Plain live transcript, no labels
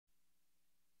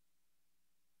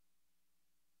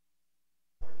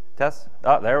Test.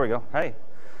 Oh, there we go. Hey.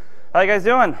 How you guys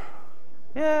doing?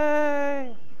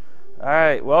 Yay! All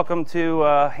right, welcome to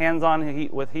Hands-On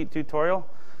Heat with Heat tutorial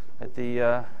at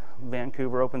the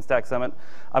Vancouver OpenStack Summit.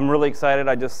 I'm really excited.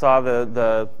 I just saw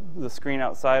the screen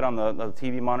outside on the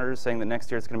TV monitors saying that next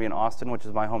year it's going to be in Austin, which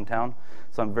is my hometown.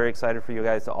 So I'm very excited for you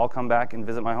guys to all come back and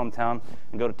visit my hometown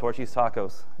and go to Torchy's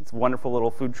Tacos. It's a wonderful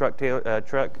little food truck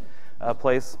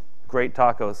place. Great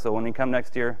tacos. So when you come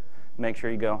next year, make sure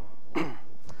you go.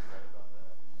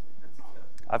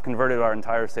 I've converted our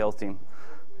entire sales team.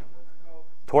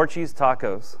 Torchy's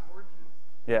Tacos.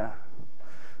 Yeah.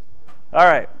 All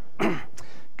right.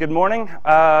 Good morning,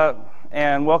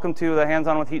 and welcome to the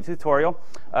Hands-On with Heat tutorial.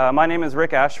 My name is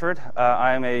Rick Ashford.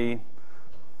 I am a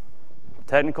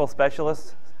technical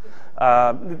specialist,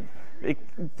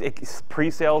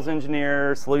 pre-sales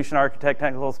engineer, solution architect,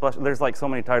 technical specialist. There's like so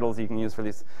many titles you can use for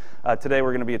these. Today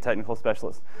we're going to be a technical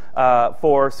specialist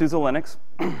for SUSE Linux.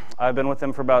 I've been with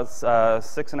them for about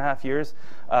 6.5 years.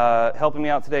 Helping me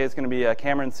out today is going to be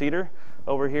Cameron Cedar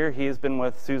over here. He's been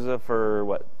with SUSE for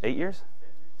what, 8 years?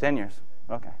 10 years.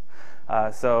 Okay.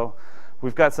 So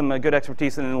we've got some good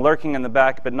expertise, and lurking in the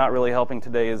back, but not really helping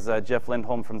today, is Jeff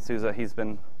Lindholm from SUSE. He's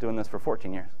been doing this for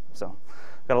 14 years. So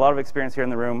got a lot of experience here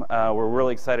in the room. We're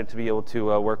really excited to be able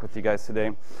to work with you guys today.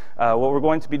 What we're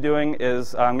going to be doing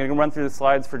is I'm going to run through the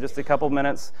slides for just a couple of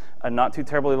minutes, not too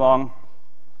terribly long.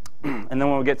 And then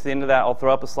when we get to the end of that, I'll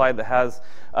throw up a slide that has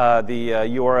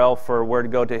the URL for where to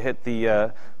go to hit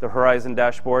the Horizon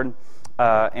dashboard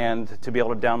and to be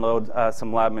able to download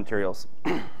some lab materials.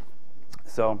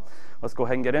 So let's go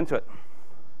ahead and get into it.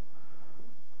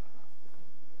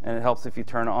 And it helps if you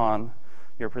turn on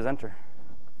your presenter.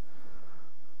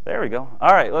 There we go.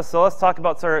 All right, let's talk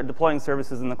about deploying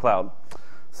services in the cloud.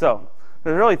 So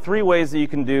there's really 3 ways that you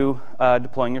can do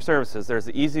deploying your services. There's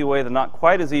the easy way, the not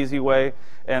quite as easy way,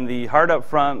 and the hard up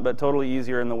front but totally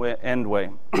easier in the end way,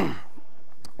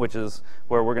 which is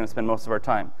where we're going to spend most of our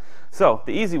time. So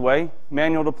the easy way,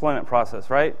 manual deployment process,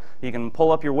 right? You can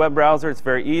pull up your web browser. It's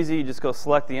very easy. You just go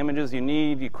select the images you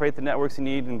need. You create the networks you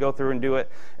need and go through and do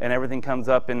it. And everything comes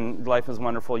up, and life is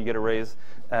wonderful. You get a raise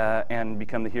and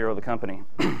become the hero of the company.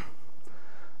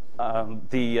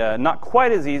 Not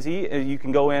quite as easy, you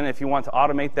can go in if you want to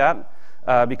automate that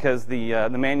because the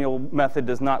manual method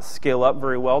does not scale up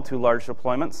very well to large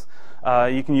deployments.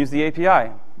 You can use the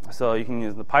API. So you can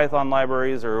use the Python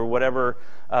libraries or whatever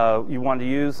you want to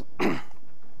use.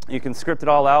 You can script it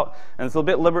all out, and it's a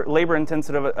little bit labor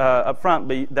intensive up front,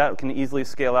 but that can easily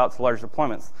scale out to large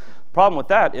deployments. The problem with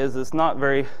that is it's not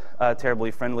very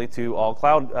terribly friendly to all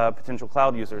potential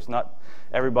cloud users. Not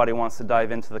everybody wants to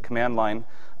dive into the command line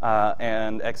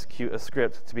and execute a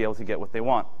script to be able to get what they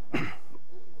want. At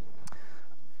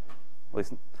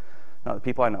least not the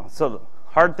people I know. So the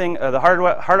hard thing,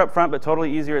 hard up front, but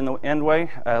totally easier in the end way,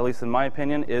 at least in my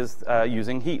opinion, is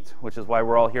using Heat, which is why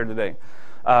we're all here today.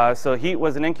 So Heat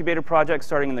was an incubator project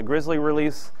starting in the Grizzly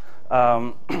release.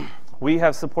 We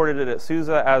have supported it at SUSE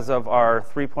as of our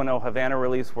 3.0 Havana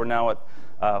release. We're now at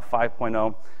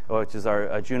 5.0, which is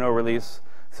our Juno release.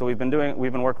 So we've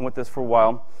been working with this for a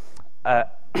while.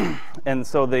 And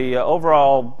so the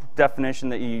overall definition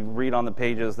that you read on the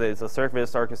pages is a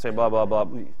service orchestrated blah blah blah.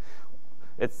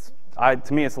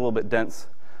 To me, it's a little bit dense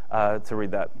to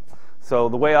read that. So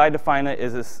the way I define it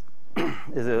is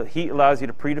Heat allows you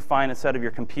to predefine a set of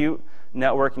your compute,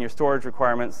 network, and your storage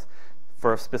requirements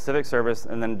for a specific service,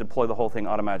 and then deploy the whole thing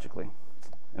automatically.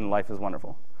 And life is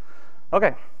wonderful.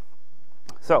 Okay.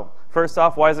 So first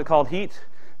off, why is it called Heat?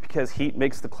 Because heat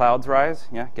makes the clouds rise.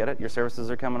 Yeah, get it? Your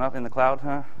services are coming up in the cloud,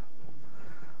 huh?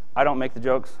 I don't make the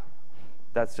jokes.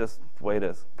 That's just the way it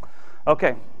is.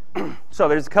 Okay. So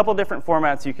there's a couple different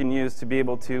formats you can use to be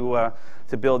able to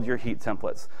build your Heat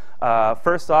templates.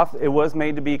 First off, it was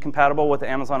made to be compatible with the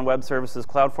Amazon Web Services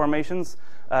Cloud Formations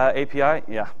API.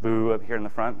 Yeah, boo up here in the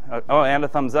front. Oh, and a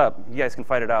thumbs up. You guys can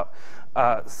fight it out.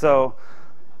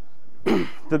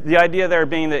 The idea there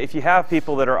being that if you have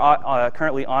people that are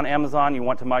currently on Amazon, you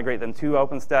want to migrate them to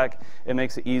OpenStack, it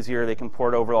makes it easier. They can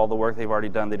port over all the work they've already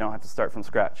done. They don't have to start from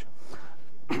scratch,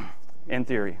 in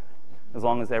theory, as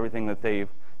long as everything that they've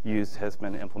used has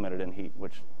been implemented in Heat,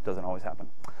 which doesn't always happen.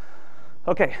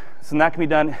 Okay, so that can be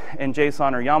done in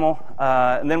JSON or YAML.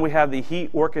 And then we have the Heat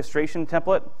orchestration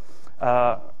template,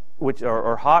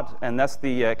 or HOT, and that's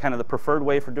the kind of the preferred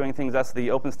way for doing things. That's the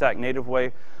OpenStack native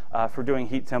way for doing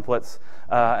Heat templates,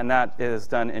 and that is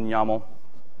done in YAML.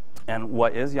 And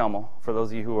what is YAML, for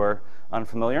those of you who are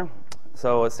unfamiliar?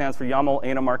 So it stands for YAML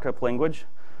Ain't a Markup Language,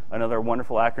 another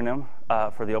wonderful acronym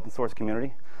for the open source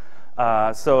community.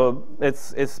 So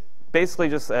it's basically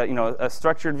just you know,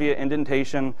 structured via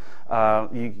indentation.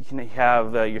 You can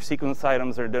have your sequence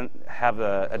items or have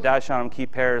a dash on them, key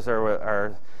pairs,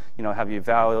 or you know, have your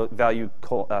value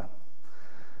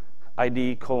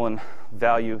ID colon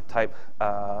value type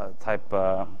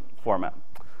format.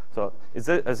 So is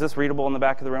this readable in the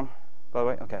back of the room, by the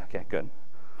way? Okay, good.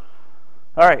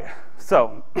 All right,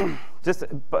 so just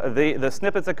the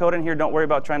snippets of code in here, don't worry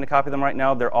about trying to copy them right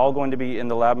now. They're all going to be in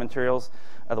the lab materials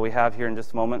that we have here in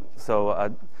just a moment.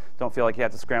 So don't feel like you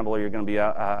have to scramble or you're going to be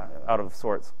out of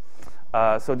sorts.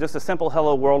 So just a simple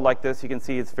hello world like this, you can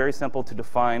see it's very simple to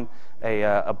define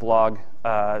a blog.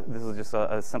 This is just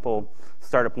a simple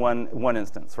startup one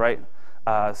instance, right?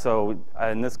 So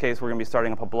in this case, we're going to be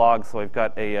starting up a blog. So we've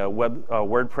got a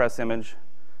WordPress image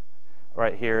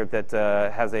right here that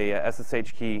has a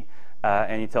SSH key,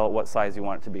 and you tell it what size you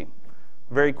want it to be.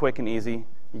 Very quick and easy.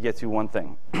 You get to one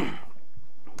thing. All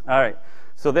right.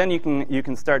 So then you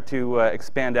can start to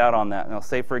expand out on that. Now,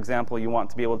 say for example, you want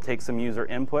to be able to take some user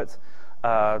input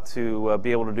to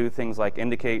be able to do things like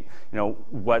indicate, you know,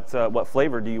 what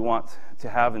flavor do you want to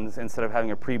have instead of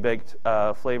having a pre-baked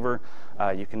flavor.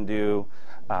 You can do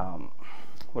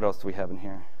what else do we have in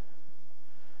here?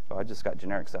 Oh, I just got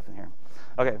generic stuff in here.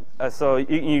 Okay, so you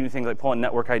can do things like pull in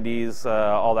network IDs,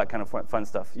 all that kind of fun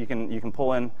stuff. You can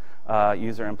pull in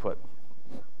user input.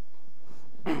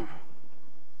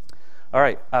 All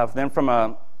right, then from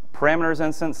a parameters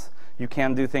instance, you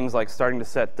can do things like starting to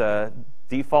set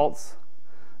defaults,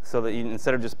 so that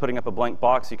instead of just putting up a blank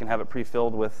box, you can have it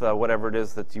pre-filled with whatever it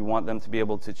is that you want them to be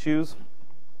able to choose.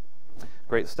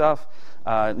 Great stuff.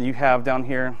 You have down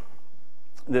here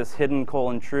this hidden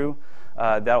 :true.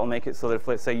 That will make it so that if,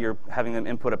 let's say, you're having them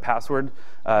input a password,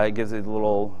 it gives it a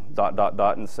little ...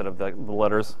 instead of the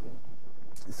letters,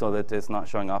 so that it's not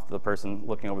showing off to the person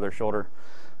looking over their shoulder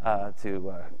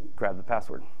to grab the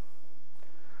password.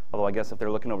 Although I guess if they're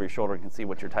looking over your shoulder and can see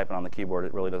what you're typing on the keyboard,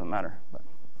 it really doesn't matter. But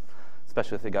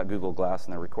especially if they got Google Glass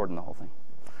and they're recording the whole thing.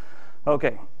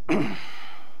 Okay.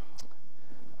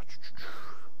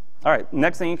 All right.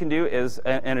 Next thing you can do is,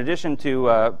 in addition to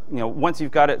you know, once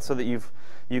you've got it so that you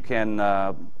can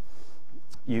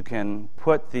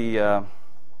put the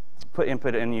put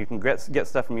input in, you can get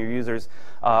stuff from your users.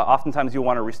 Oftentimes you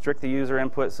want to restrict the user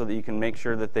input so that you can make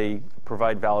sure that they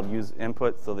provide valid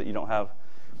input, so that you don't have,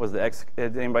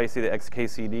 did anybody see the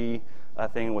XKCD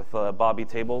thing with Bobby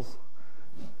tables?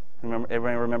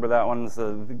 Everybody remember that one?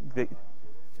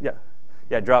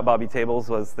 Yeah, drop Bobby tables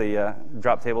was the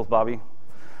drop tables Bobby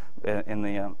in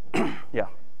the yeah.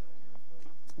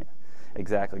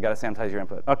 Exactly. Got to sanitize your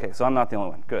input. Okay, so I'm not the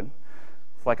only one. Good.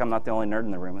 It's like I'm not the only nerd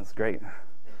in the room. It's great.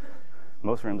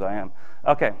 Most rooms I am.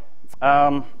 Okay.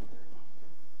 Okay.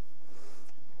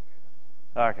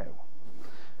 All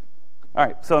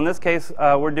right. So in this case,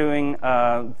 we're doing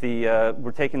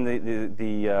we're taking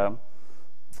the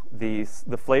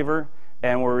flavor,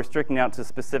 and we're restricting out to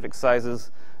specific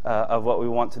sizes of what we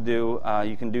want to do.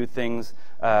 You can do things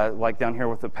like down here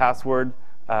with the password.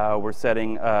 We're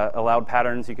setting allowed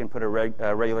patterns. You can put a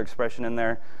regular expression in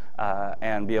there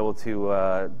and be able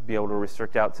to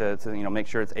restrict out to you know, make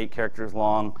sure it's 8 characters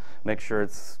long, make sure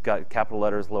it's got capital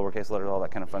letters, lowercase letters, all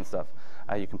that kind of fun stuff.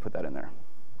 You can put that in there.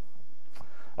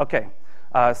 Okay,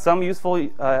 some useful,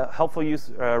 helpful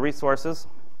resources.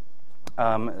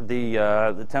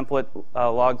 The template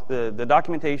log, the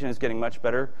documentation is getting much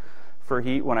better for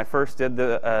Heat. When I first did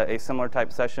a similar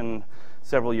type session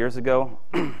several years ago,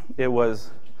 it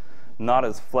was not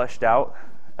as fleshed out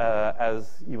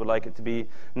as you would like it to be.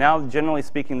 Now, generally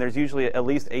speaking, there's usually at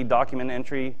least a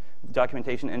documentation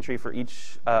entry for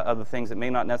each of the things. It may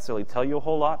not necessarily tell you a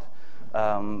whole lot,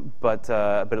 but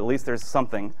at least there's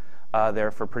something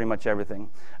there for pretty much everything.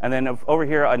 And then over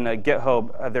here on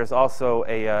GitHub, there's also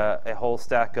a whole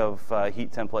stack of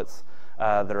Heat templates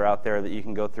that are out there that you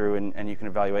can go through and you can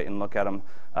evaluate and look at them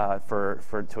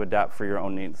to adapt for your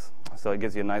own needs. So it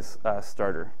gives you a nice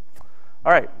starter.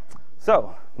 All right,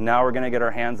 so now we're going to get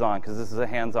our hands-on, because this is a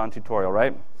hands-on tutorial,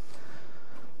 right?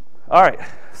 All right,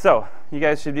 so you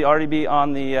guys should already be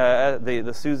on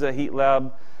the SUSE Heat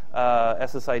Lab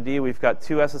SSID. We've got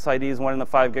 2 SSIDs, one in the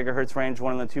 5 gigahertz range,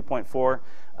 one in the 2.4.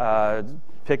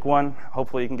 Pick one.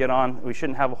 Hopefully you can get on. We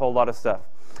shouldn't have a whole lot of stuff.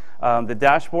 The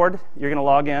dashboard you're going to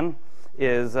log in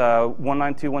is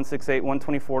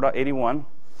 192.168.124.81.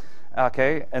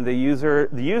 Okay, and the user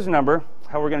number,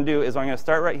 how we're going to do is I'm going to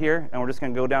start right here, and we're just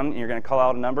going to go down, and you're going to call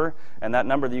out a number, and that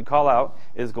number that you call out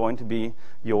is going to be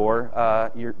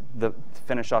the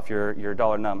finish off your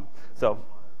 $num. So.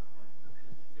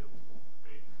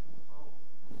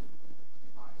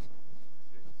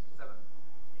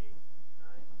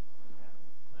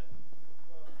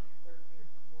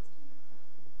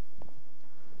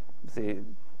 let's see.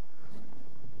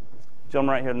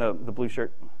 Gentleman right here in the blue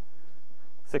shirt.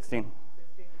 16.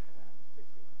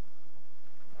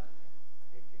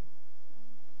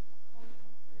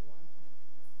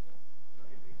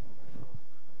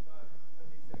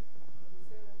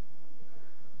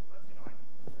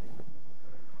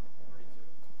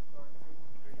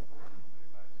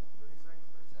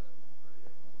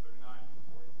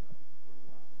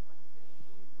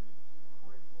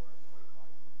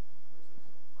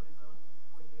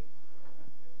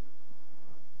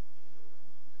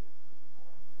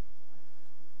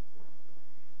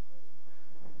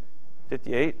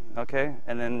 $58, okay,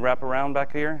 and then wrap around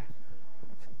back here.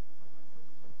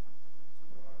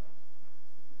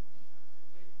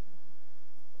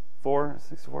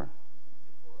 $64.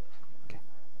 Okay.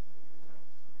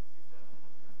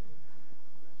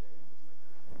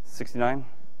 69,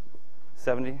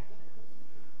 70.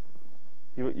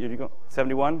 You go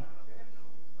 71.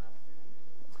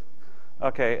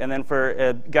 Okay, and then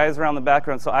for guys around the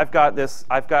background, so I've got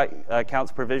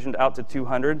accounts provisioned out to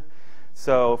 200.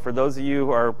 So for those of you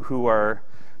who are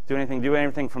doing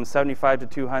anything from 75 to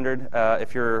 200,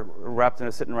 if you're wrapped in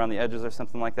sitting around the edges or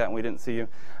something like that and we didn't see you,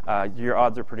 your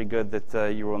odds are pretty good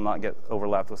that you will not get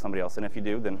overlapped with somebody else. And if you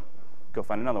do, then go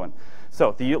find another one.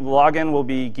 So the login will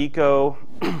be Geeko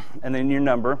and then your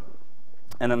number.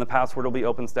 And then the password will be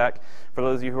OpenStack. For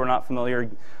those of you who are not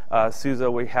familiar, Sousa,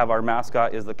 we have our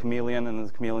mascot is the chameleon, and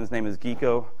the chameleon's name is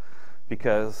Geeko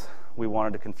because we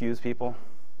wanted to confuse people.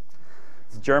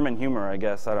 It's German humor, I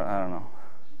guess. I don't know.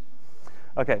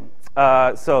 Okay,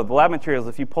 so the lab materials.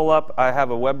 If you pull up, I have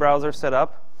a web browser set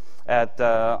up at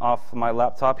off my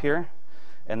laptop here,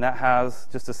 and that has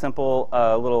just a simple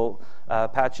little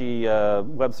Apache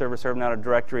web server serving out a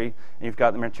directory, and you've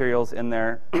got the materials in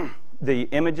there. The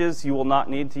images you will not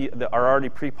need to that are already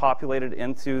pre-populated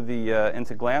into the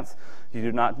into Glance. You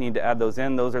do not need to add those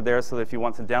in. Those are there so that if you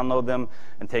want to download them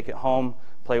and take it home,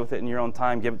 play with it in your own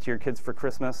time, give it to your kids for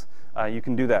Christmas, you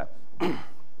can do that.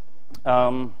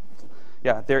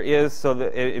 Yeah, there is. So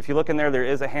if you look in there, there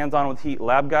is a hands-on with Heat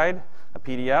lab guide, a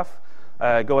PDF.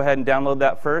 Go ahead and download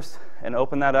that first and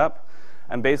open that up.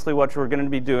 And basically, what we're going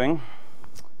to be doing,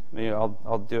 maybe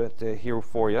I'll do it here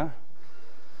for you.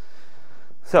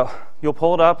 So you'll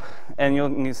pull it up, and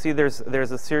you see there's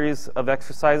a series of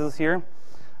exercises here.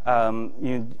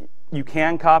 You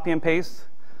can copy and paste.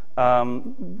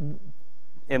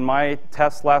 In my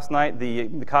test last night, the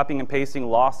copying and pasting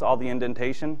lost all the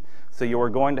indentation, so you are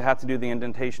going to have to do the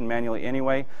indentation manually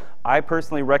anyway. I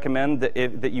personally recommend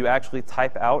that you actually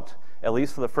type out, at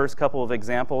least for the first couple of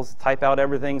examples, type out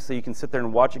everything so you can sit there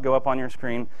and watch it go up on your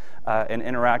screen and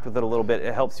interact with it a little bit.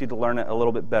 It helps you to learn it a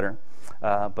little bit better.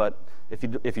 But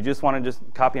if you just want to just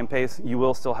copy and paste, you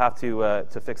will still have to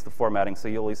fix the formatting, so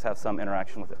you'll at least have some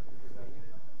interaction with it.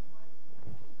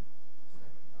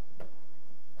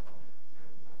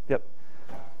 Yep.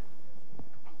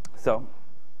 So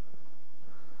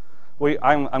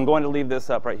I'm going to leave this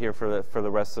up right here for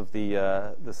the rest of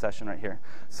the session right here.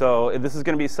 So this is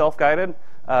going to be self-guided.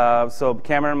 So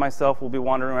Cameron and myself will be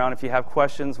wandering around. If you have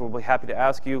questions, we'll be happy to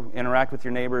ask you. Interact with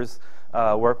your neighbors.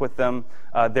 Work with them.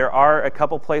 There are a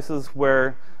couple places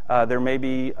where there may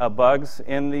be bugs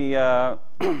in the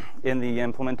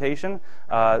implementation.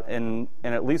 In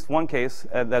at least one case,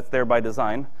 that's there by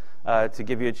design to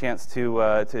give you a chance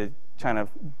to kind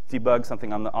of debug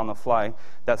something on the fly.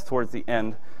 That's towards the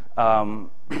end.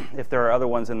 If there are other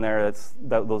ones in there,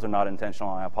 those are not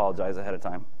intentional. I apologize ahead of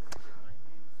time.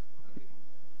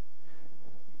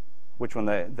 Which one?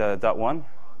 The .1?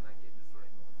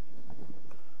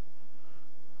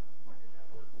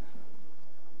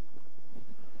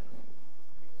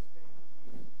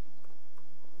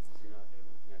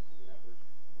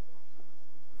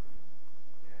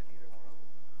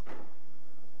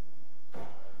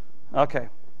 Okay.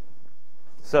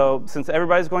 So since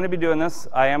everybody's going to be doing this,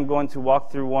 I am going to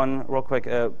walk through one real quick.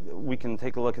 We can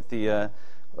take a look at the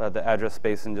address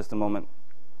space in just a moment.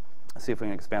 See if we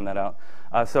can expand that out.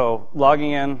 So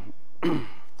logging in,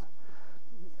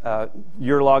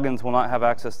 your logins will not have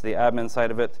access to the admin side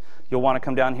of it. You'll want to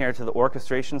come down here to the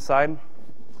orchestration side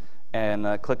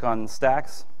and click on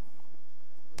stacks.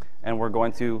 And we're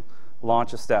going to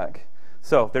launch a stack.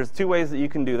 So there's two ways that you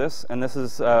can do this, and this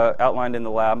is outlined in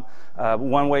the lab.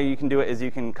 One way you can do it is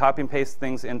you can copy and paste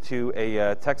things into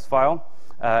a text file,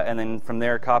 and then from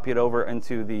there copy it over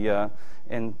into the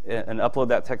and upload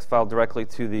that text file directly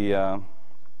to the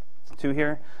to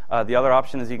here. The other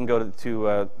option is you can go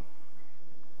to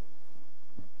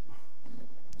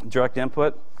direct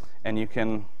input, and you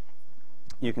can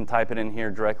type it in here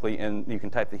directly, and you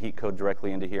can type the heat code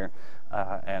directly into here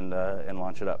and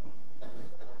launch it up.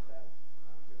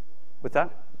 With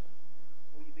that?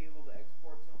 Will you be able to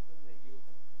export something that you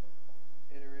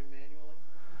enter in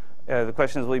manually? The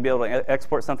question is, will you be able to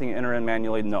export something and enter in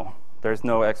manually? No. There's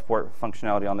no export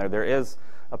functionality on there. There is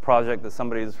a project that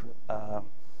somebody's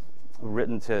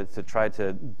written to try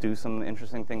to do some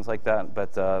interesting things like that,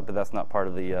 but that's not part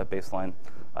of the baseline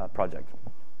project.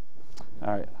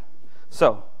 All right.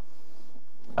 So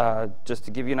just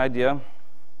to give you an idea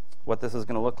what this is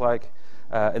going to look like,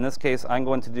 in this case, I'm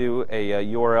going to do a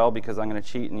URL because I'm going to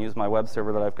cheat and use my web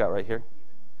server that I've got right here.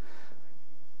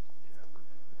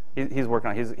 He's working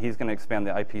on it. He's going to expand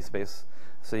the IP space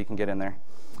so you can get in there.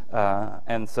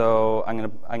 And so I'm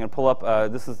going to pull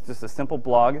up. This is just a simple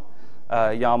blog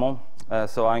YAML.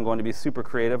 So I'm going to be super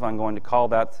creative. I'm going to call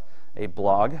that a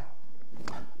blog,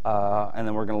 and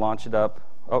then we're going to launch it up.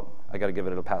 Oh, I got to give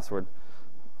it a password.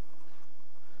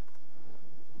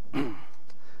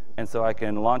 And so I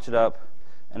can launch it up,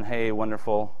 and hey,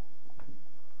 wonderful.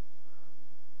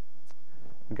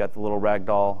 We've got the little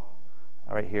ragdoll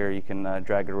right here. You can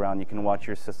drag it around. You can watch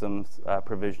your system's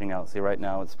provisioning out. See, right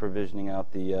now it's provisioning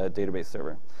out the database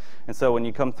server. And so when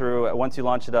you come through, once you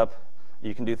launch it up,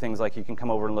 you can do things like you can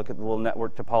come over and look at the little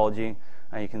network topology.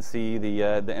 You can see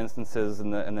the instances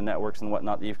and the networks and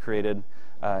whatnot that you've created.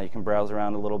 You can browse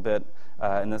around a little bit.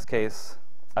 In this case,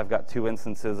 I've got two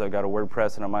instances. I've got a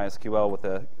WordPress and a MySQL with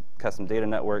a custom data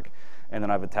network, and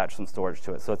then I've attached some storage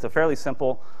to it. So it's a fairly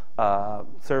simple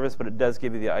service, but it does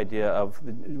give you the idea of,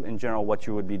 in general, what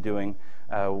you would be doing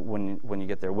when you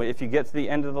get there. If you get to the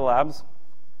end of the labs,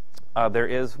 there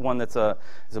is one that's a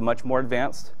much more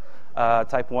advanced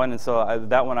type one, and so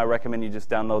that one I recommend you just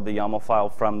download the YAML file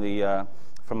from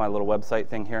my little website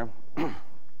thing here,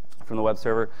 from the web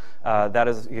server. That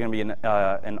is going to be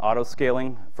an auto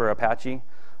scaling for Apache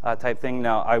type thing.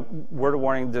 Now, word of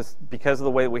warning, just because of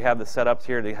the way that we have the setups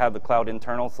here, to have the cloud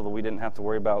internal, so that we didn't have to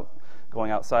worry about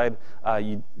going outside.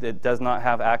 It does not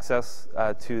have access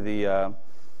to the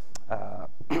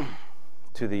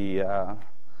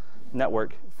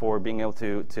network for being able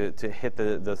to hit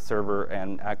the server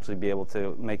and actually be able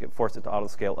to force it to auto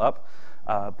scale up,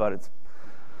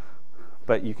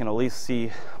 but you can at least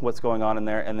see what's going on in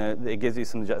there, and then it gives you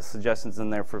some suggestions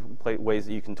in there for ways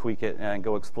that you can tweak it and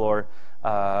go explore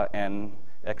and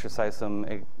exercise some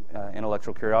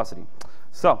intellectual curiosity.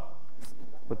 So,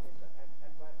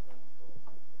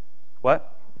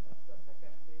 what?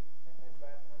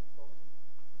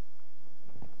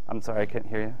 I'm sorry, I can't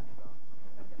hear you.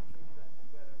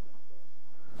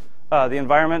 The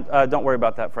environment, don't worry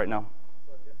about that for right now.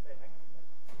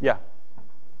 Yeah.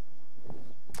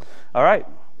 All right.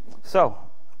 So,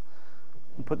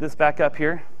 put this back up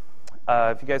here.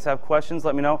 If you guys have questions,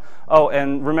 let me know. Oh,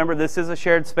 and remember, this is a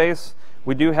shared space.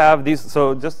 We do have these,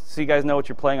 so just so you guys know what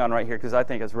you're playing on right here, because I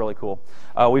think it's really cool.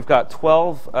 We've got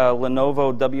 12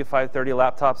 Lenovo W530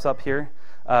 laptops up here.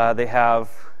 They have,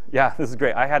 yeah, this is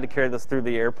great. I had to carry this through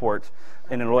the airport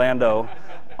in Orlando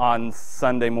on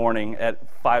Sunday morning at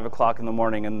 5 o'clock in the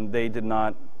morning, and they did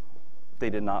not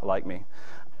like me.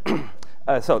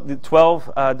 So the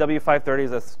 12 W530s,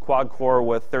 that's quad core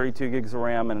with 32 gigs of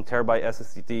RAM and a terabyte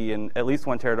SSD, and at least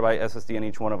 1 terabyte SSD in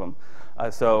each one of them.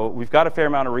 So we've got a fair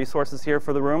amount of resources here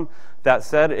for the room. That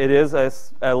said, it is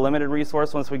a limited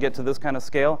resource once we get to this kind of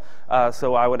scale.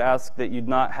 So I would ask that you'd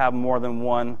not have more than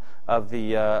one of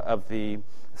the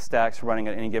stacks running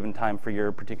at any given time for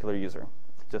your particular user.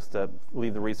 Just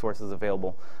leave the resources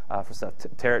available for stuff.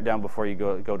 Tear it down before you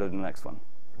go to the next one.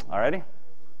 Alrighty?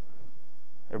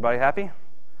 Everybody happy?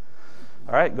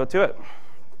 All right, go to it.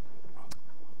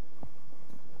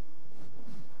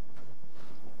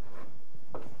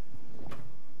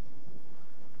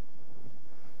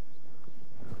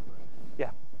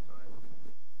 Yeah.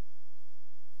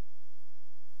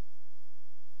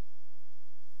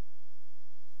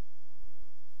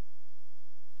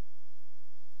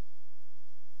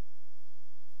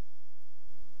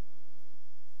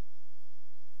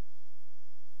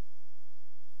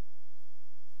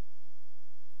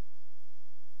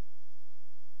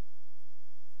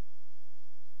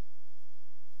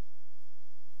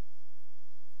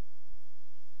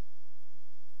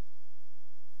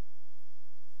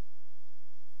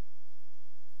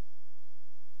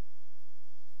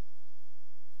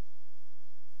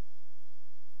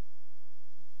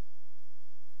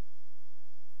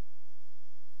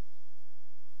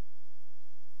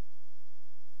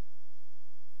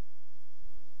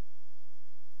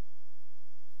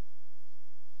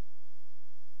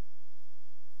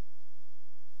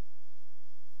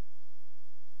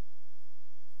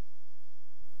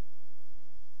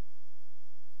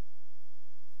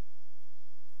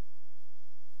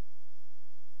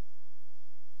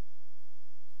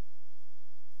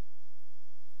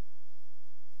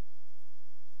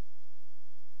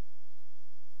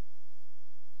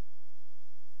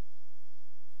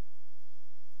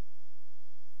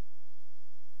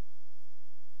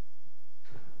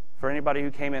 For anybody who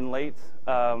came in late,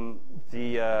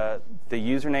 the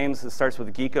usernames, it starts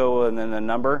with Geeko and then the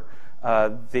number.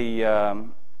 The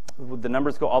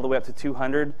numbers go all the way up to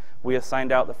 200. We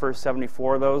assigned out the first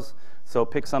 74 of those, so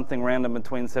pick something random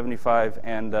between 75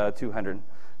 and 200,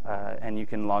 and you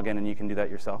can log in and you can do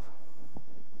that yourself.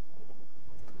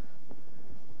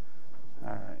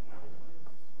 All right.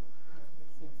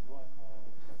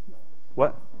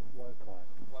 What?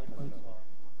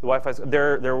 The Wi-Fi's,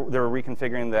 they're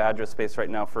reconfiguring the address space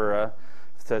right now for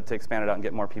to expand it out and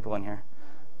get more people in here.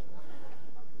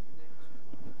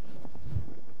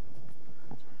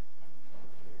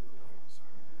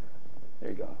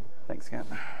 There you go. Thanks, Kent.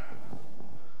 Are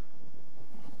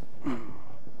we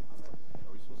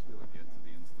supposed to be able to get to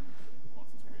the instance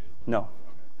once it's created? No,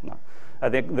 no.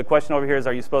 The question over here is,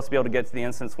 are you supposed to be able to get to the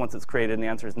instance once it's created? And the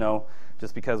answer is no,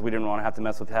 just because we didn't want to have to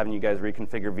mess with having you guys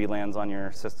reconfigure VLANs on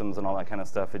your systems and all that kind of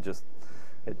stuff.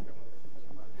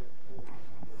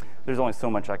 There's only so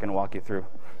much I can walk you through,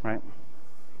 right?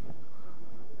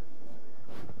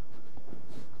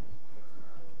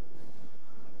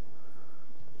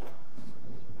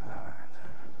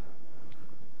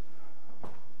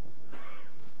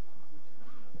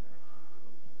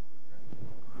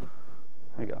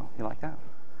 There you go. You like that?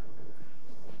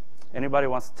 Anybody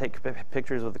wants to take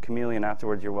pictures with the chameleon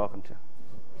afterwards, you're welcome to.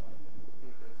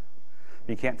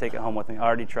 You can't take it home with me. I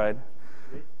already tried.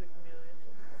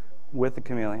 With the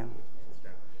chameleon.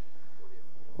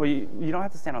 Well, you don't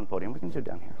have to stand on the podium. We can do it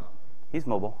down here. He's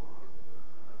mobile.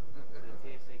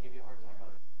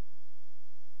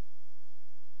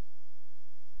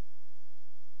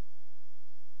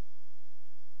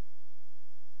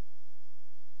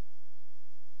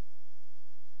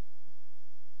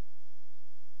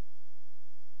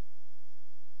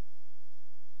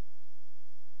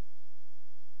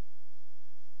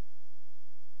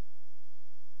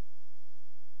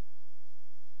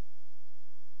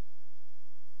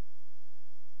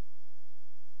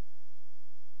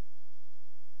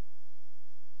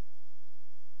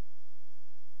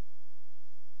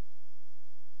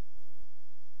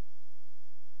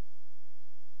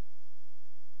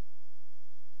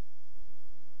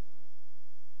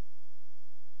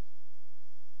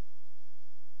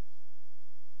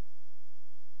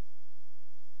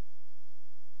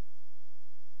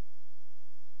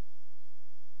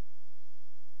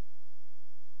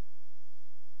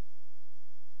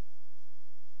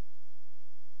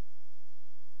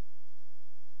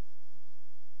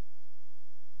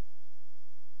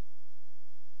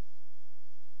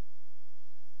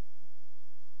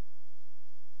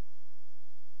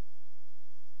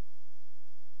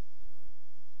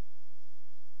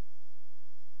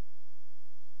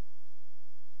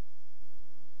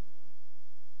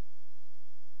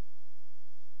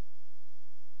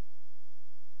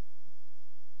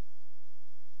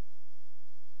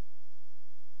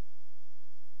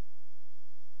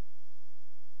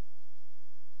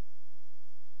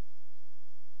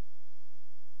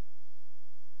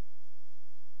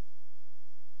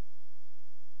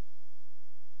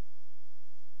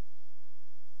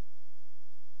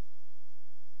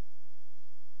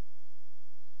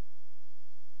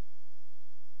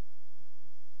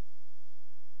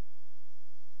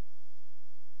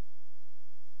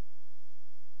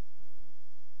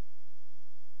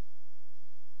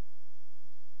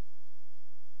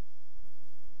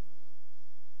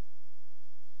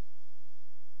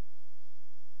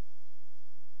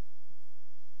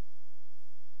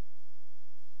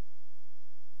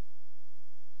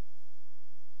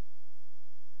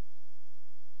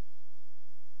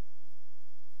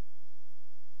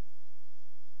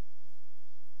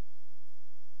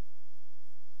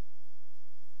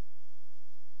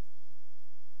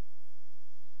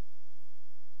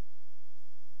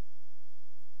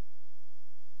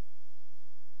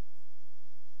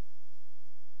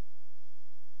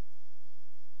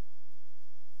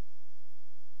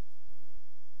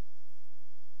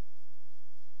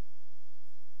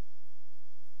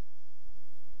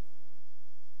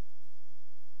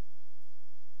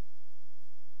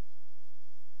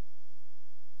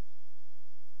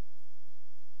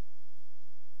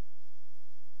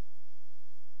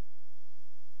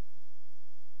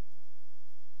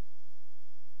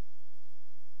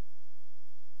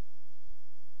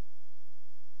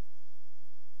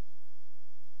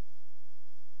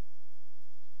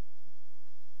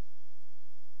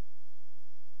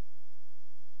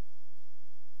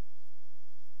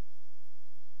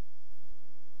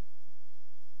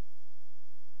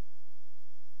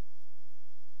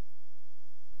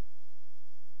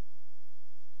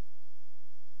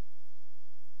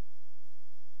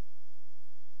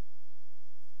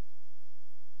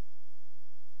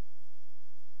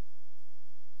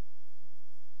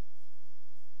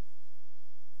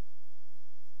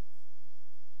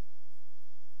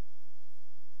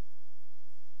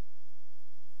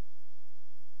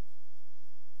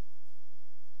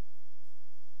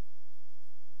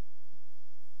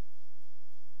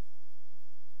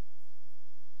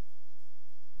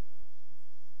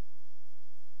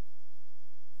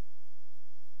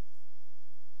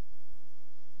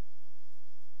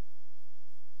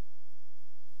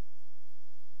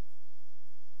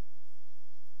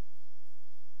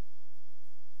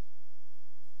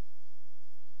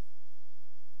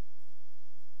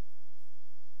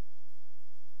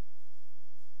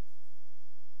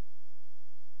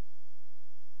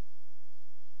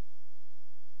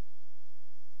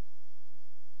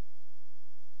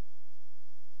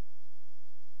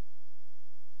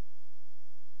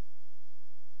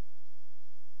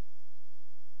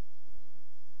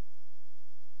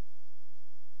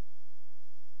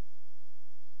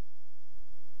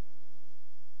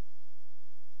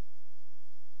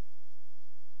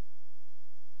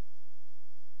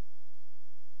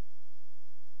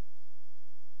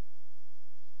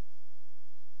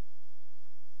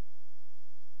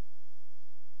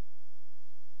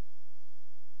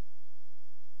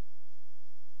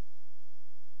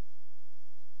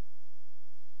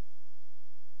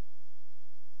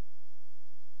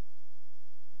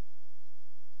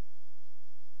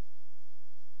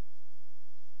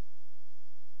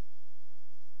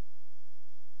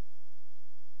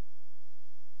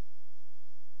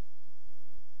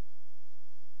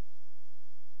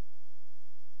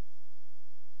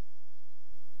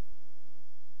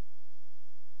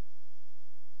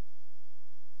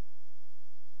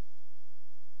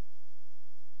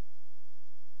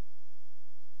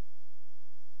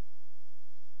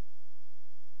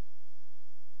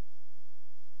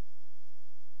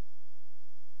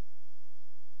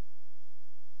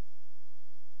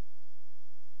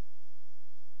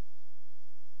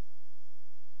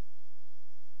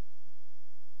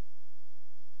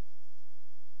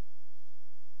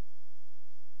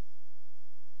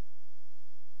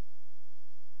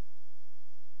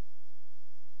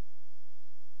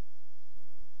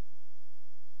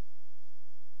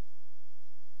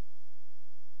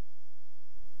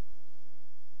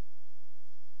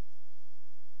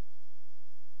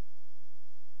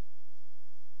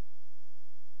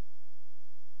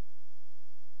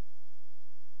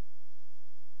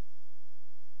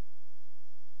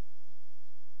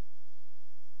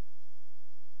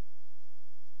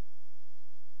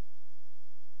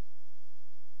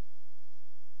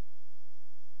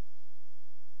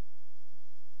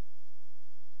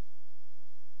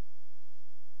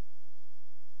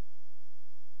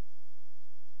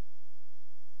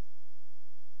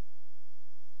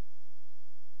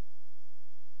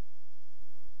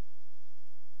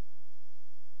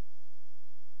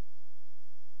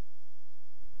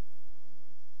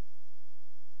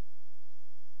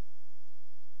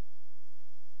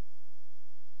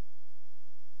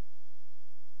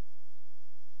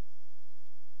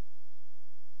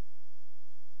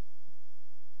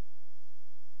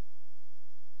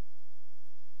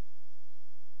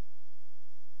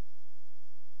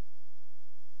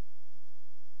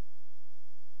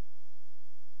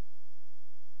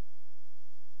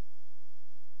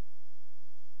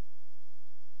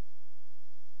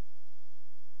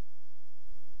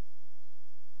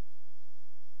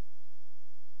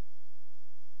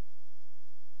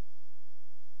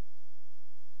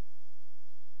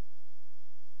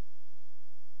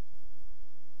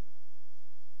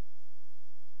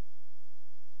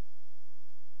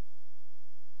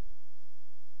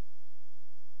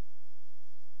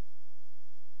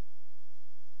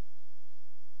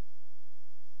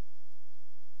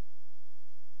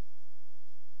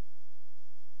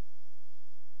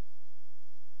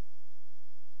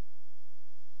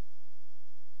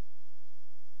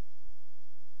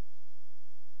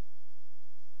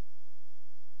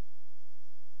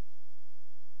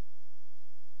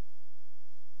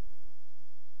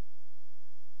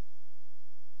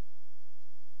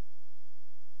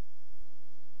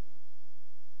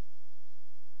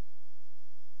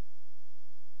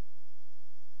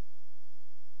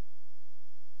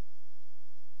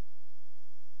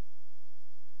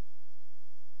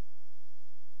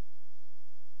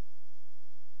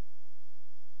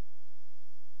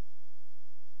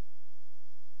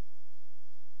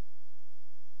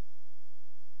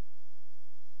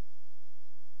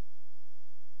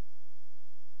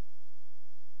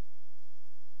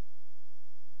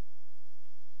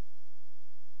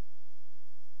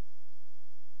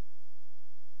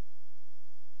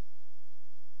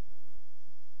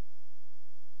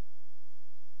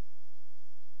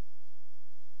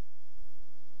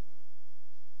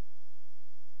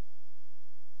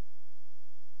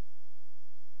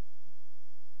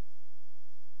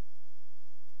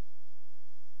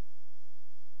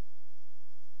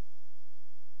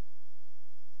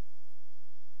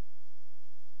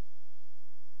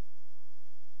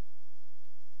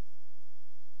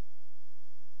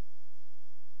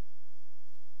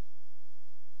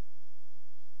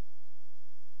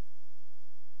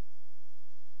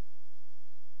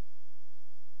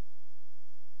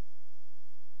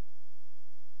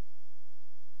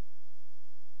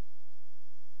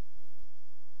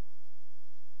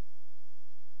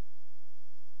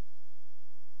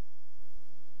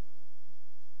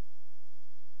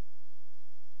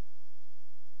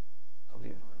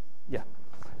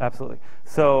 Absolutely.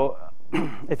 So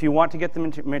if you want to get the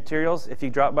materials, if you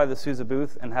drop by the Sousa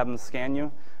booth and have them scan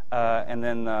you, and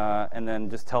then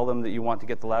just tell them that you want to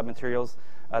get the lab materials,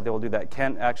 they will do that.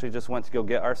 Kent actually just went to go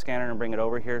get our scanner and bring it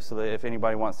over here so that if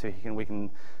anybody wants to, we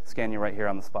can scan you right here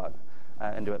on the spot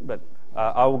and do it. But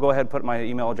I will go ahead and put my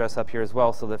email address up here as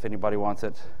well so that if anybody wants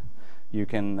it, you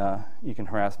can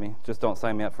harass me. Just don't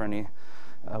sign me up for any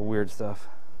weird stuff.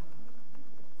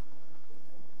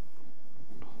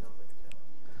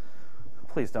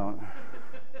 Please don't.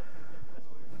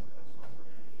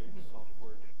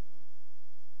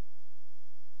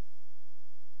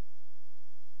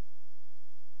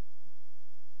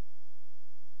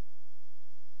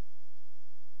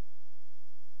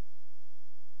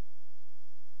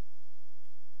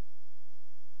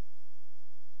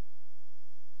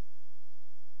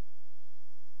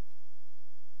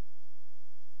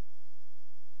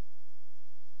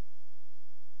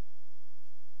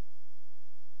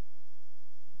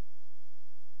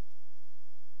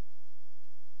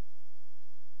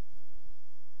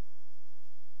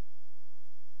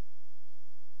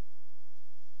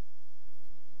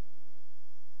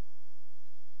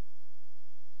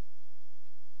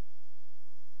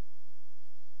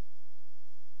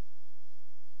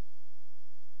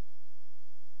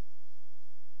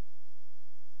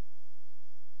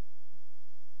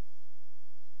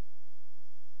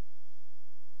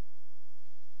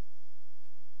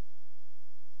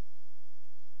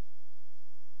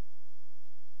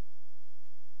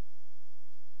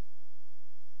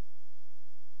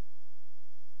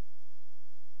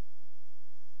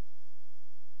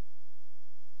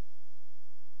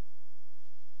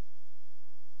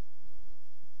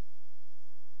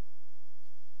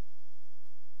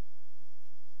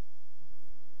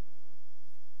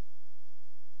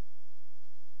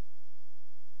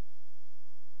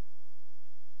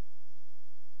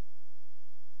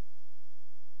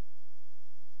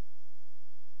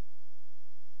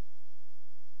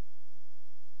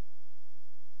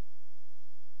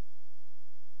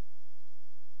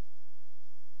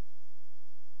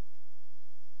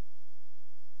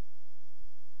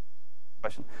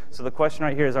 Question. So the question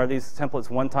right here is, are these templates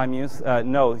one-time use?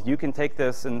 No, you can take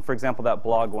this and, for example, that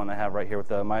blog one I have right here with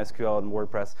the MySQL and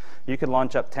WordPress, you can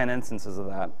launch up 10 instances of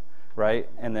that, right?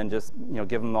 And then just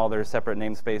give them all their separate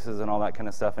namespaces and all that kind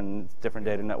of stuff and different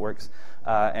data networks,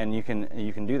 and you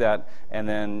can do that, and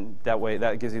then that way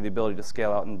that gives you the ability to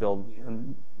scale out and build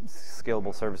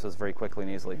scalable services very quickly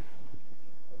and easily.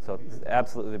 So it's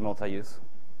absolutely multi-use.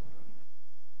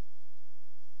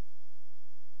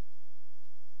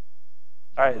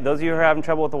 All right, those of you who are having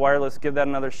trouble with the wireless, give that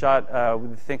another shot.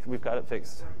 We think we've got it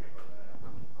fixed.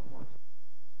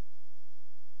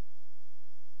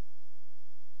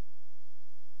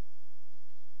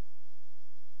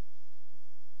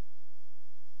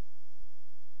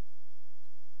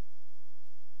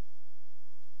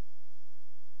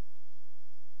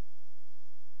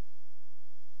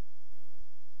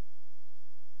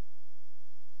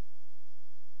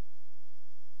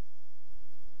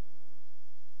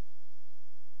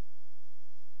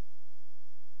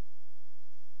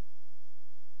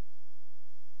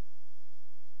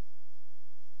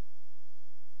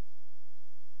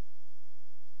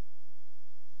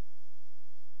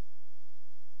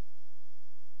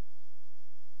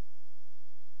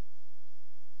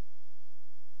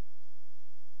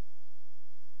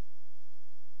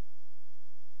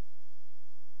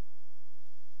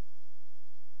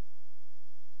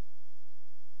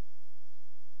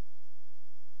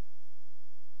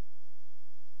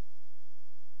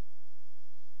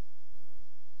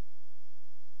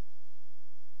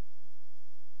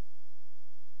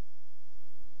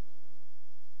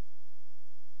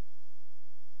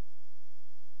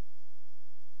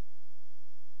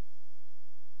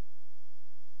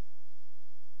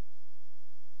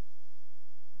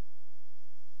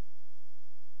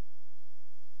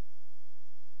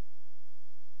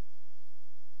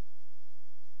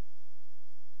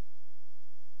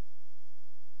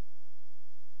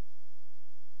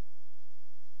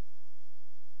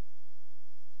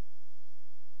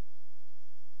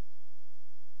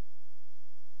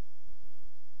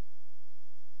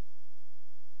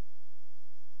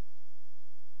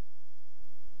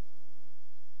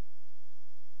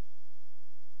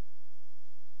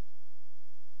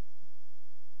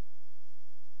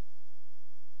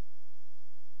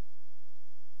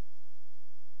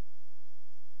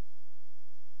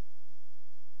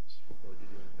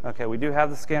 Okay, we do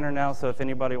have the scanner now, so if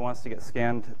anybody wants to get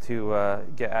scanned to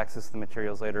get access to the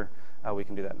materials later, we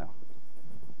can do that now.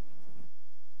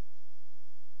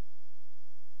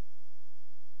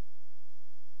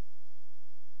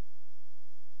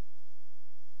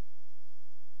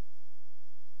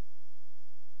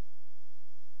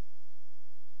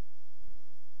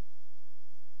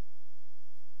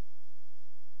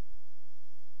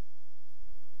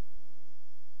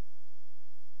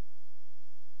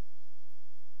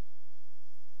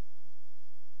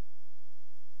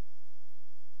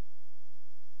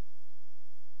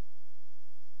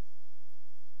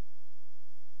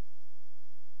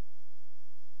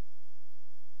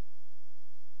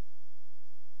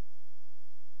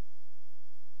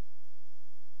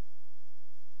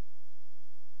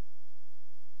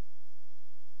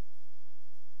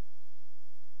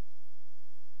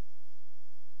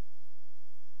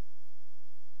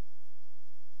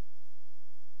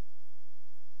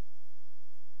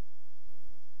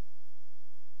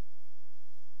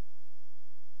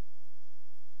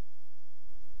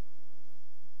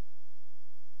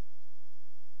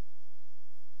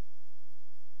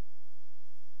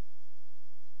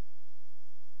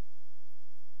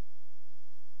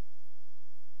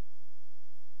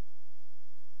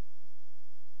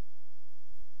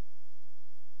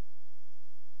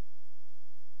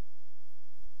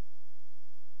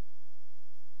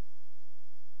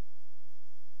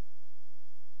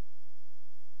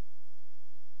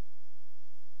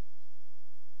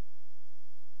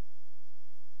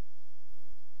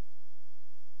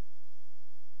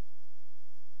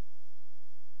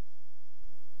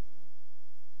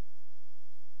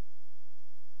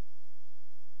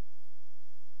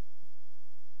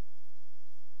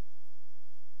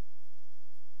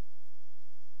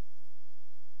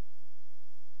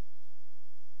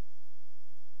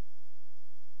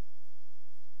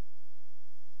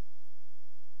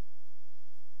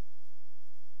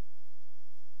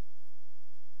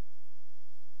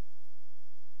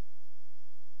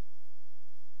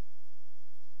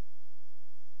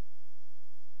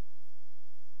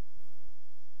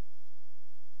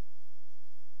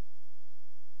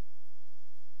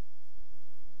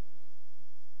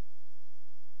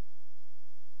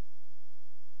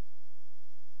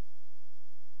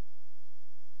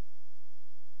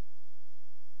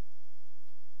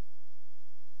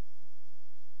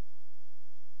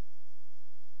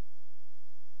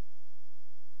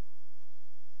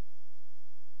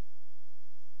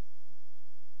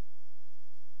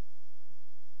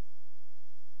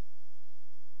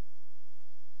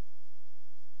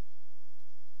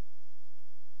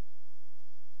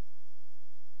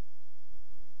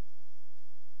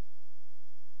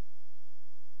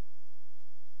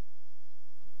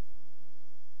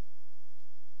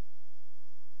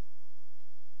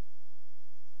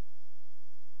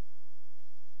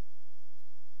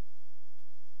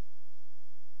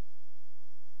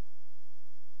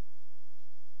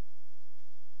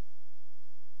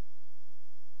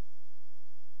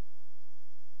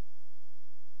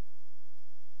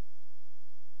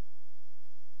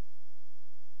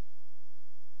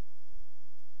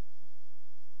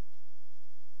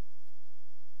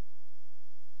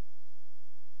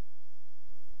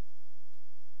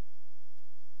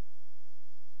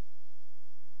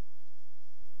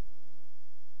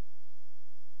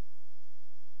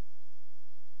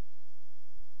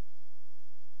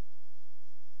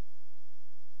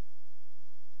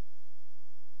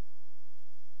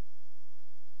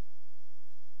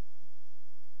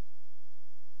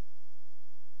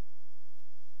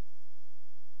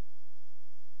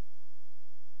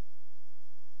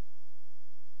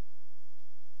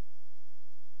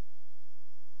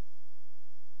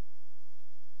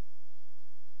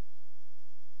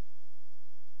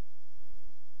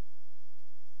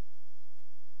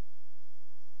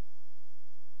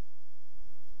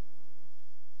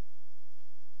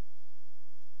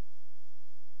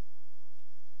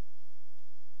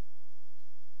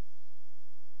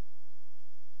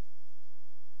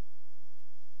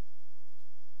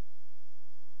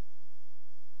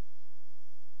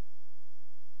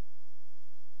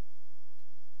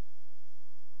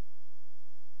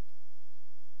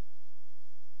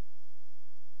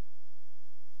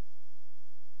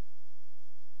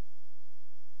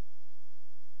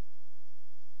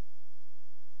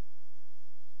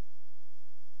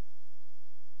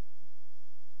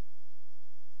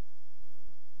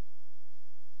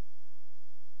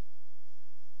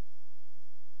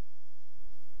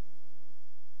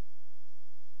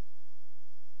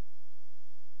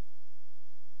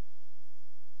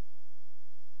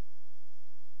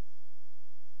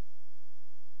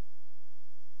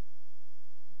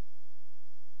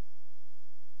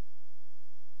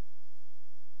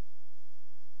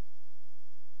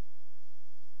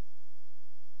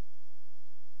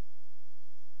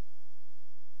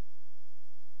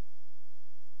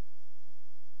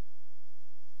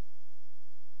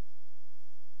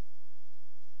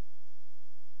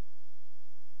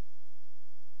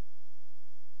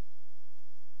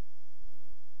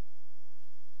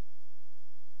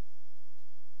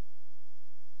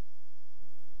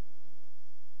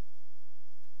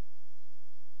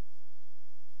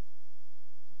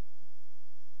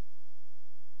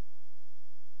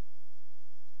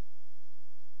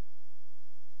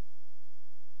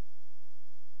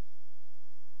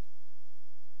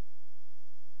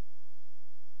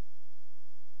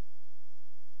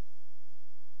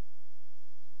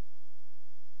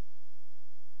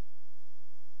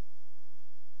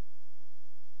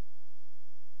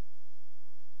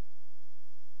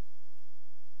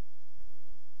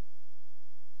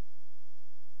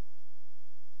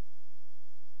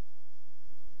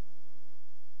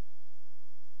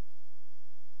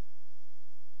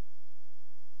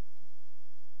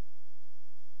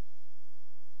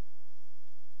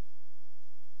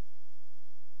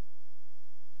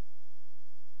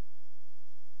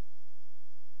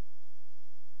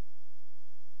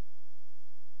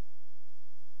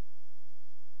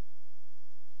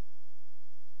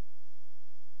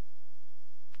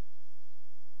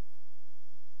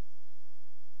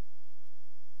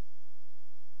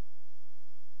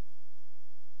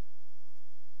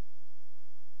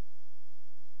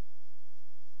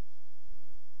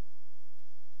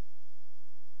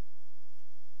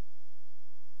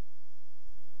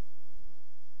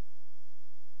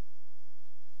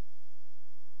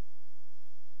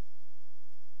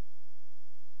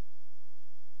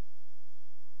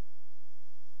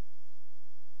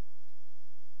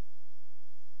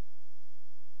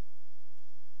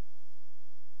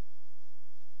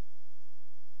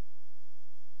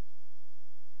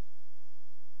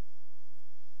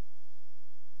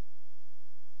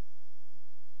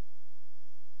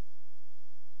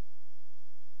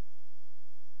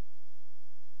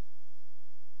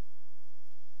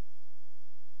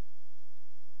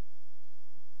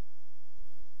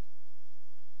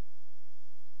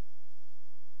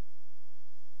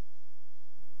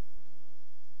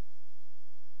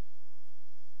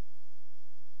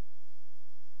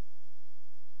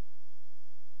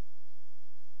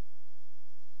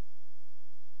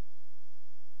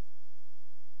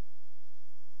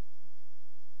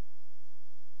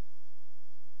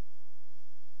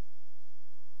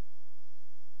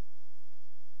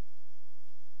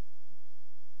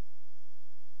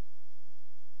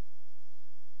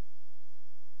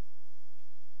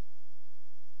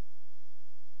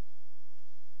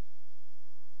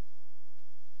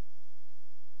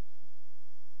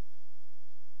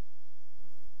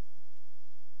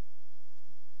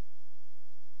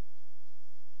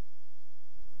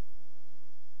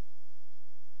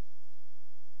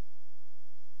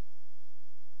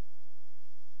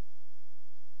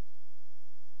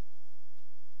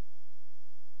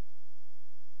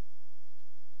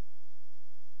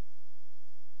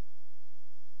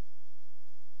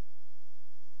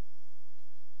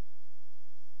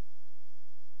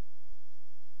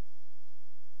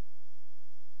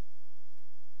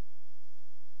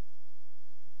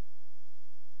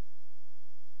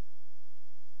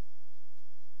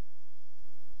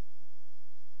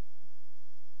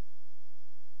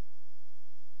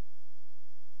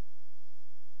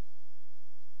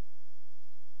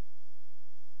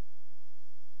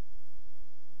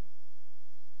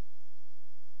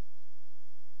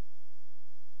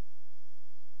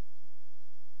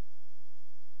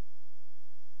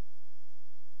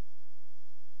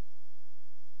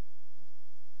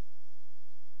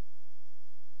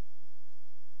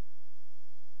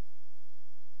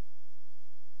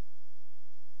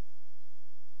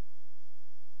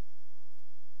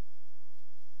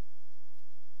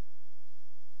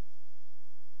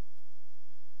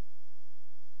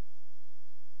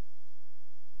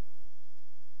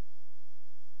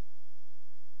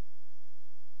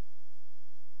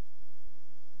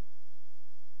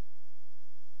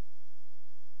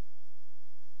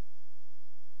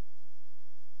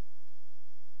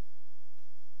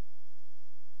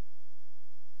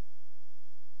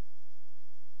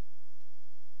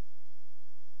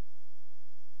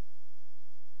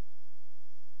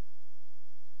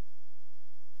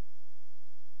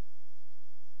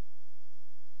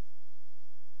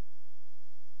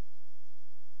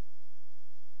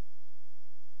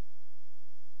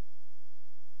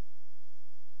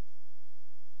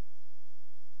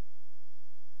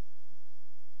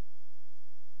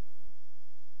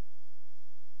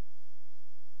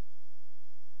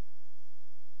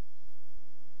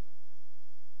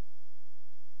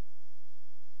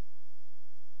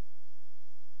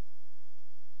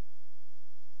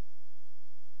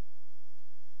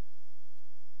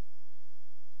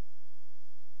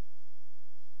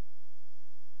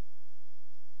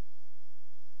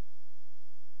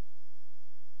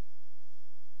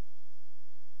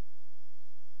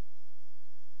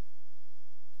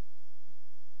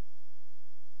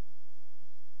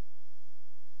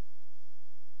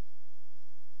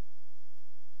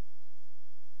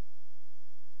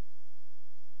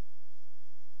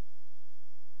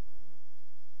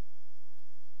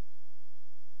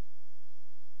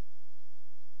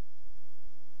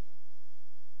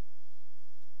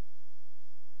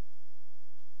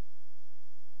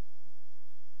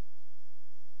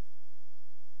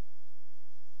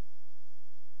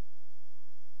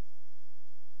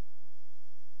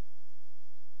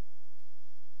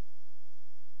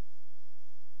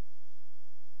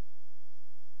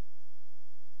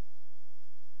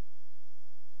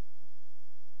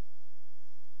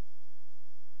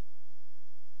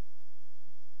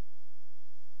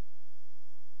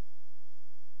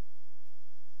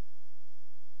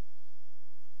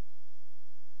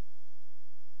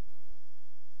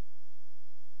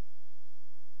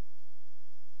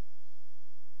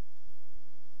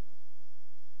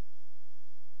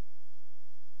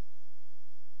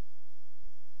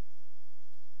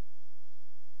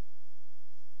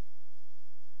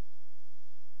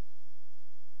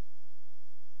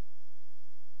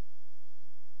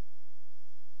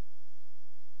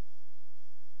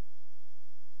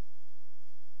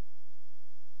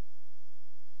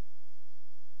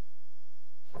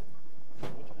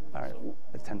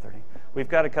 10:30. We've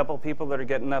got a couple people that are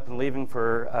getting up and leaving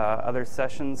for other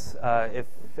sessions. If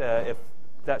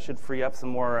that should free up some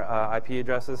more IP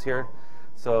addresses here.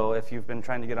 So if you've been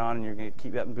trying to get on and you're going to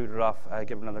keep getting booted off,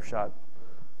 give it another shot.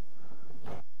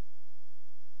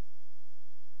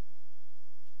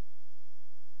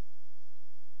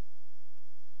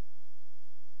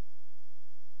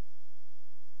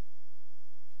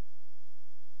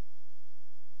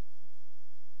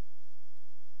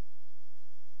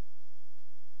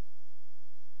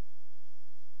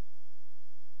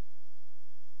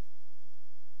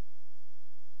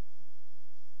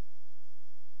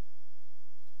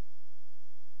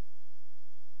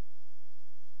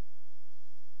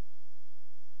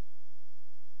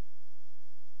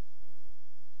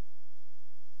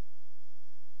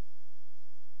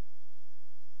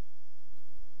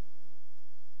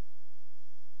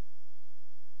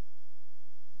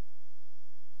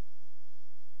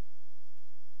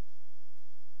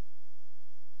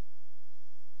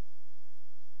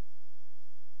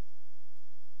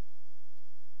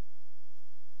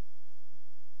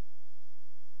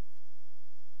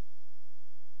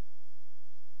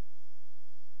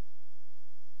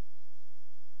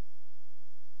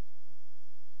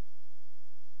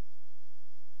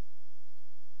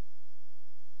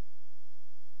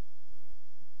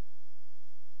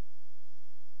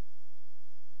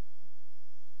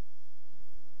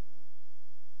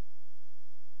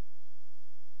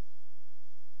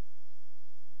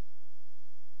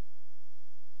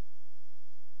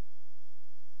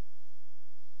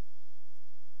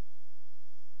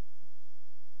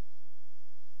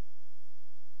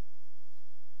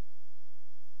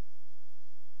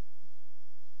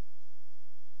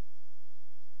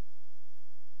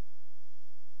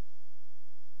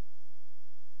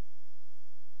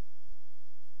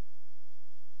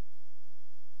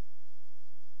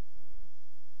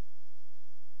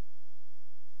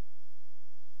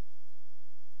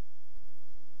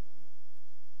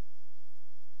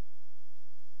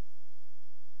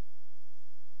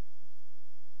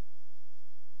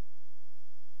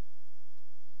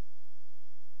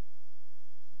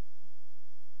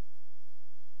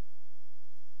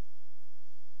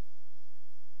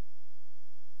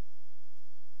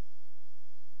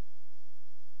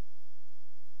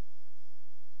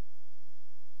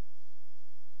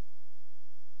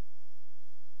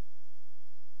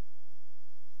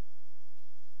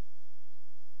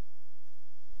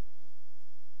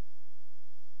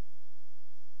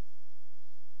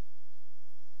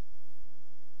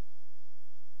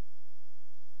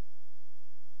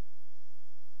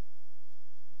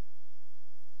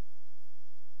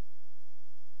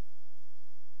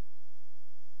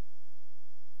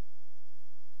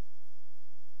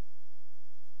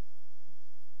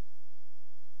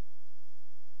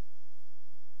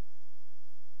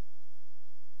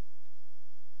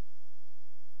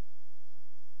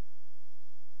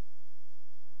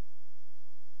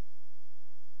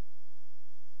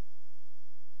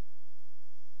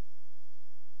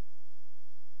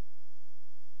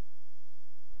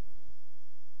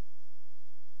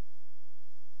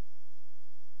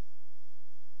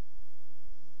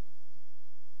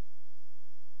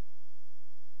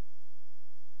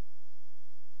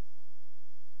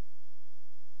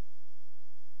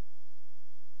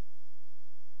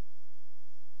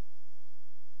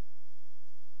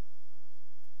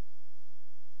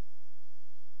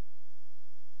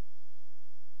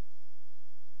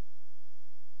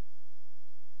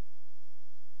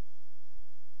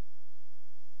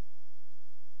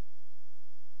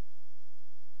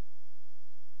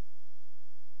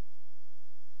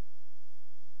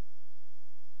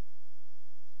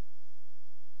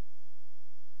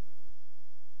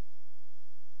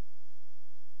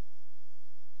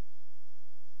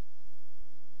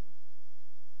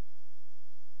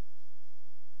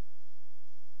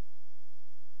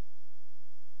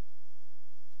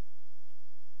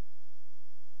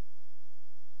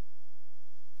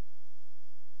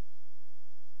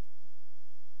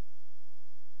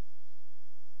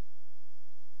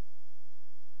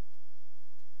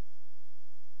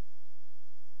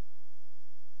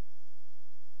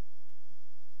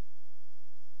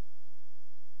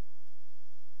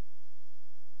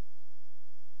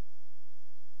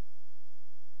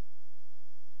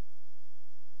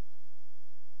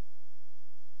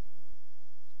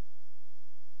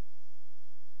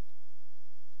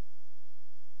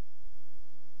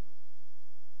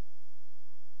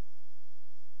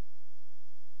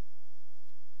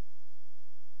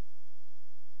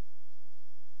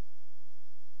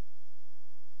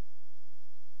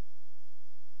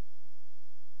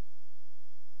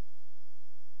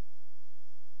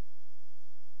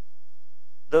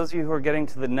 Those of you who are getting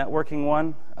to the networking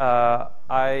one,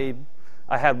 I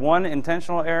had one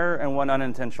intentional error and one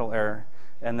unintentional error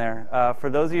in there. For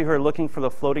those of you who are looking for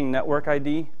the floating network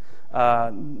ID,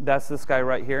 that's this guy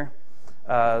right here.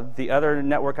 The other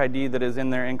network ID that is in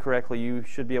there incorrectly, you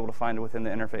should be able to find it within the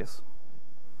interface.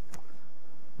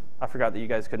 I forgot that you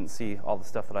guys couldn't see all the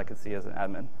stuff that I could see as an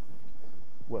admin.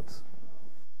 Whoops.